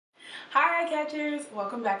Hi catchers,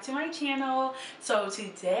 welcome back to my channel. So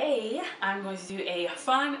today I'm going to do a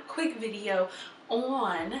fun quick video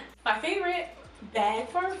on my favorite bag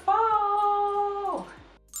for fall.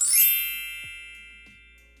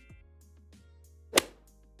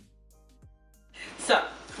 So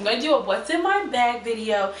I'm going to do a what's in my bag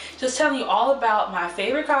video, just telling you all about my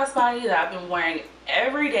favorite crossbody that I've been wearing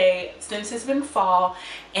every day since it's been fall,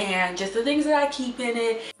 and just the things that I keep in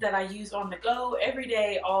it that I use on the go every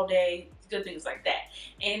day, all day, good things like that.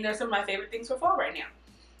 And there's some of my favorite things for fall right now.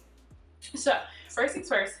 So first things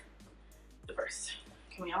first, the purse.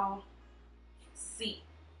 Can we all see?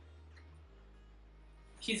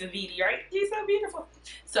 She's a VD, right? She's so beautiful.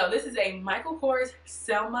 So this is a Michael Kors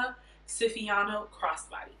Selma Siffiano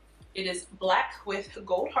crossbody. It is black with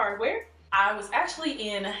gold hardware. I was actually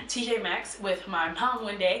in TJ Maxx with my mom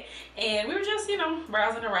one day, and we were just,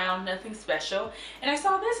 browsing around, nothing special. And I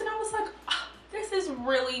saw this and I was like, oh, this is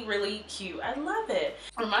really, really cute. I love it.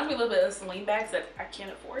 It reminds me a little bit of Celine bags that I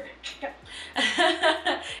can't afford.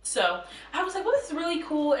 Yeah. So I was like, well, this is really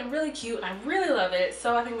cool and really cute, and I really love it.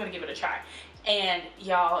 So I think I'm gonna give it a try. And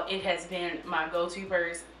y'all, it has been my go-to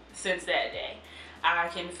purse since that day. I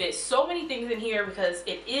can fit so many things in here because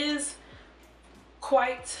it is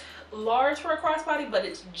quite large for a crossbody, but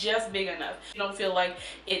it's just big enough. You don't feel like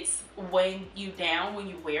it's weighing you down when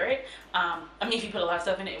you wear it. I mean, if you put a lot of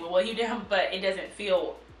stuff in it, it will weigh you down, but it doesn't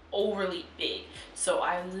feel overly big. So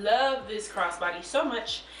I love this crossbody so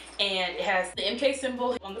much. And it has the MK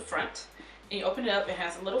symbol on the front. And you open it up, it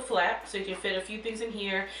has a little flap, so you can fit a few things in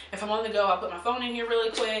here. If I'm on the go, I'll put my phone in here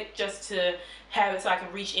really quick just to have it so I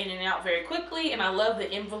can reach in and out very quickly. And I love the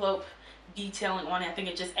envelope detailing on it. I think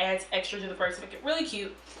it just adds extra to the purse to make it really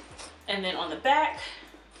cute. And then on the back,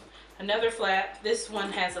 another flap. This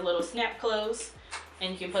one has a little snap close,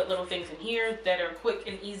 and you can put little things in here that are quick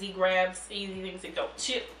and easy grabs, easy things that don't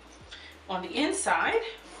chip. On the inside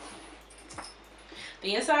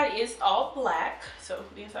is all black. So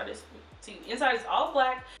the inside is all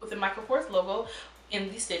black with the Michael Kors logo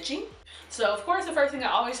in the stitching. So of course, the first thing I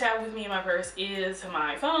always have with me in my purse is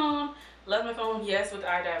my phone. Love my phone, yes, with the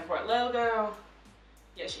Davenport logo.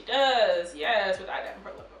 Yes, she does. Yes, with the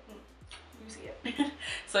Davenport logo. You see it.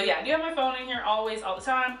 So yeah, I do have my phone in here always, all the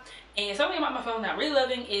time. And something about my phone that I'm really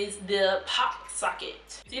loving is the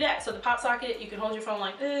Popsocket. See that? So the Popsocket, you can hold your phone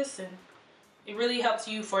like this, and it really helps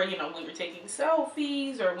you for, when you're taking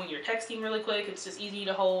selfies or when you're texting really quick. It's just easy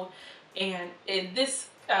to hold. And in this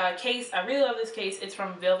case, I really love this case. It's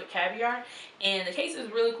from Velvet Caviar, and the case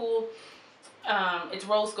is really cool. It's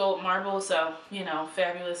rose gold marble, so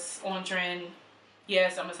fabulous, on trend.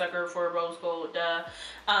 Yes, I'm a sucker for rose gold, duh.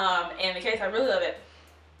 And the case, I really love it.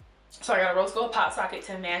 So I got a rose gold pop socket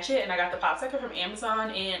to match it, and I got the pop socket from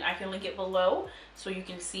Amazon, and I can link it below so you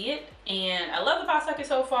can see it. And I love the pop socket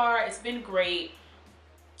so far. It's been great.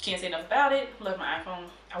 Can't say enough about it. Love my iPhone.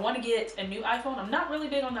 I want to get a new iPhone. I'm not really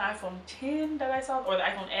big on the iPhone 10 that I saw, or the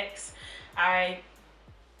iPhone X.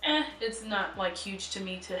 It's not like huge to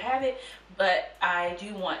me to have it, but I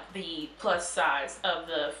do want the plus size of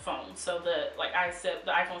the phone. So the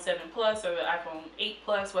iPhone 7 Plus or the iPhone 8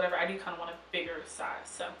 Plus, whatever. I do kind of want a bigger size.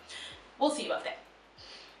 So we'll see about that.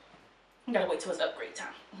 I gotta wait till it's upgrade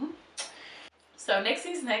time. So next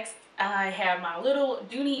things next, I have my little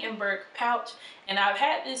Dooney & Bourke pouch, and I've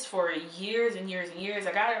had this for years and years and years.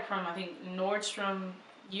 I got it from, I think, Nordstrom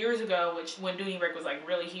years ago, which when Dooney & Bourke was like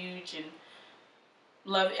really huge, and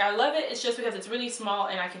love it. I love it. It's just because it's really small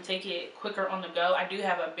and I can take it quicker on the go. I do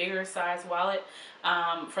have a bigger size wallet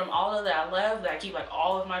from all of that I love, that I keep like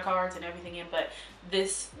all of my cards and everything in, but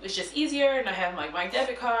this is just easier, and I have like my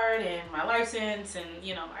debit card and my license and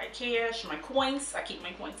my cash, my coins. I keep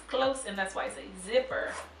my coins close, and that's why it's a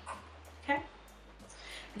zipper. Okay.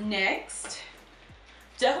 Next,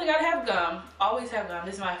 definitely gotta have gum. Always have gum.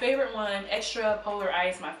 This is my favorite one, Extra Polar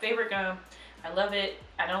Ice, my favorite gum. I love it.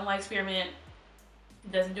 I don't like spearmint.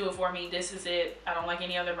 It doesn't do it for me. This is it. I don't like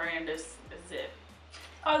any other brand. This is it.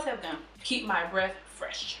 Always have gum. Keep my breath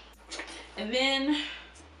fresh. And then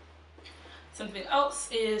something else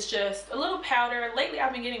is just a little powder. Lately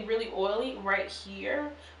I've been getting really oily right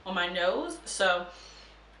here on my nose, so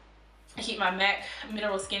I keep my MAC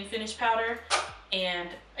Mineral Skin Finish powder and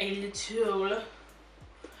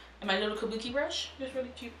my little kabuki brush. Just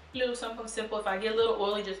really cute, little something simple. If I get a little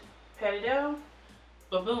oily, just pat it down,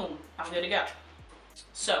 but boom, I'm good to go.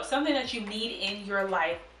 So something that you need in your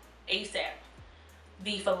life ASAP,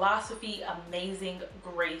 the Philosophy Amazing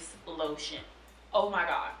Grace Lotion. Oh my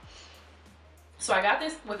god. So I got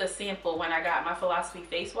this with a sample when I got my Philosophy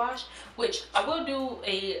face wash, which I will do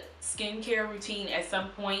a skincare routine at some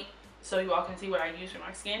point so you all can see what I use for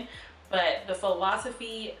my skin. But the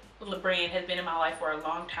Philosophy brand has been in my life for a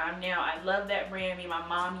long time now. I love that brand. Me and my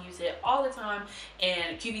mom use it all the time,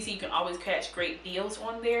 and QVC, you can always catch great deals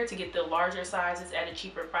on there to get the larger sizes at a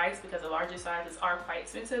cheaper price, because the larger sizes are quite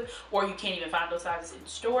expensive, or you can't even find those sizes in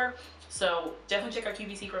store. So definitely check out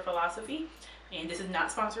QVC for Philosophy. And this is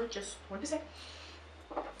not sponsored, just wanted to say.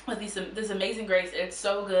 With this amazing grace, it's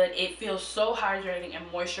so good. It feels so hydrating and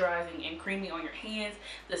moisturizing and creamy on your hands.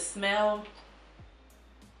 The smell,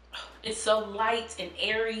 it's so light and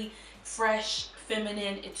airy, fresh,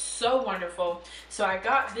 feminine. It's so wonderful. So I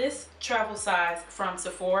got this travel size from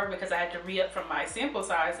Sephora because I had to re-up from my sample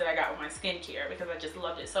size that I got with my skincare, because I just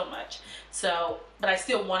loved it so much. So, but I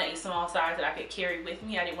still wanted a small size that I could carry with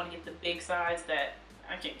me. I didn't want to get the big size that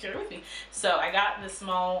I can't carry with me. So I got the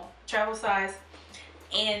small travel size,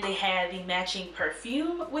 and they had the matching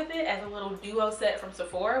perfume with it as a little duo set from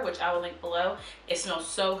Sephora, which I will link below. It smells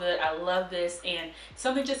so good. I love this, and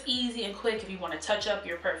something just easy and quick if you want to touch up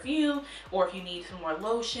your perfume or if you need some more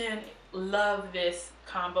lotion. Love this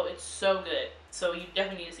combo. It's so good. So you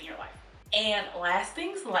definitely need this in your life. And last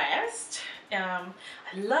things last, I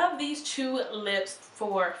love these two lips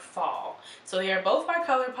for fall. So they are both by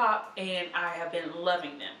Colourpop, and I have been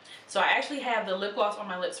loving them. So I actually have the lip gloss on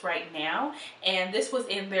my lips right now, and this was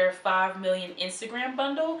in their 5 million Instagram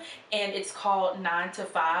bundle, and it's called 9 to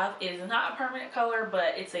 5. It is not a permanent color,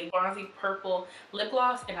 but it's a bronzy purple lip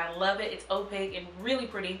gloss, and I love it. It's opaque and really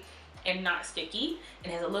pretty and not sticky,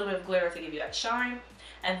 and has a little bit of glitter to give you that shine.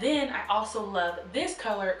 And then I also love this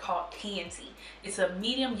color called Tansy. It's a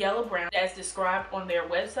medium yellow brown as described on their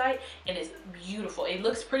website, and it's beautiful. It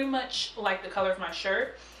looks pretty much like the color of my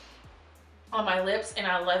shirt on my lips, and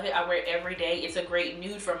I love it. I wear it every day. It's a great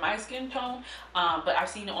nude for my skin tone, but I've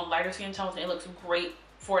seen it on lighter skin tones, and it looks great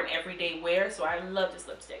for an everyday wear. So I love this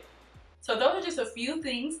lipstick. So those are just a few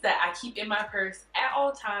things that I keep in my purse at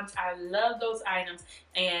all times. I love those items,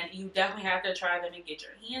 and you definitely have to try them and get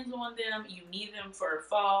your hands on them. You need them for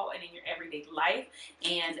fall and in your everyday life.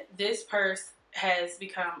 And this purse has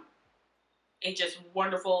become a just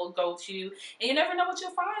wonderful go-to, and you never know what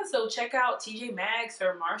you'll find. So check out TJ Maxx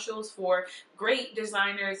or Marshalls for great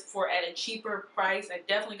designers for at a cheaper price. I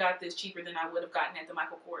definitely got this cheaper than I would have gotten at the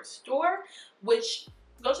Michael Kors store, which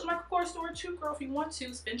go to the Michael Kors store too, girl, if you want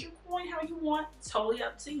to. Spend your coin how you want. It's totally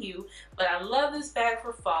up to you. But I love this bag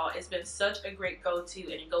for fall. It's been such a great go-to,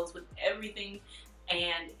 and it goes with everything,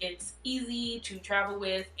 and it's easy to travel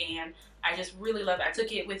with, and I just really love it. I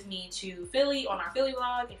took it with me to Philly on our Philly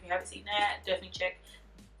vlog. If you haven't seen that, definitely check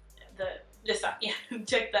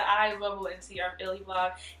check the eye bubble and see our Philly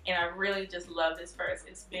vlog. And I really just love this purse.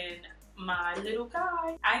 It's been my little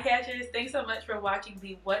guy. Eye catchers, thanks so much for watching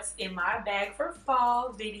the what's in my bag for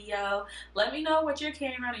fall video. Let me know what you're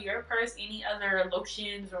carrying around in your purse, any other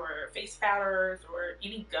lotions or face powders or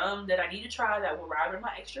any gum that I need to try that will rival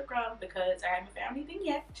my extra gum, because I haven't found anything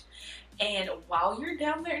yet. And while you're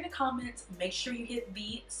down there in the comments, make sure you hit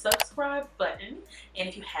the subscribe button. And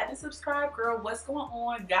if you haven't subscribed, girl, what's going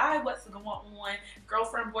on? Guy, what's going on?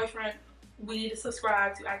 Girlfriend, boyfriend, we need to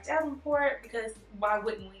subscribe to Davenport, because why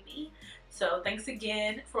wouldn't we be? So thanks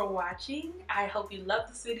again for watching. I hope you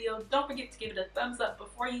loved this video. Don't forget to give it a thumbs up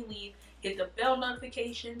before you leave. Hit the bell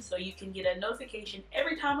notification so you can get a notification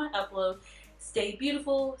every time I upload. Stay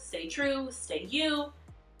beautiful, stay true, stay you,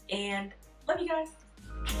 and love you guys.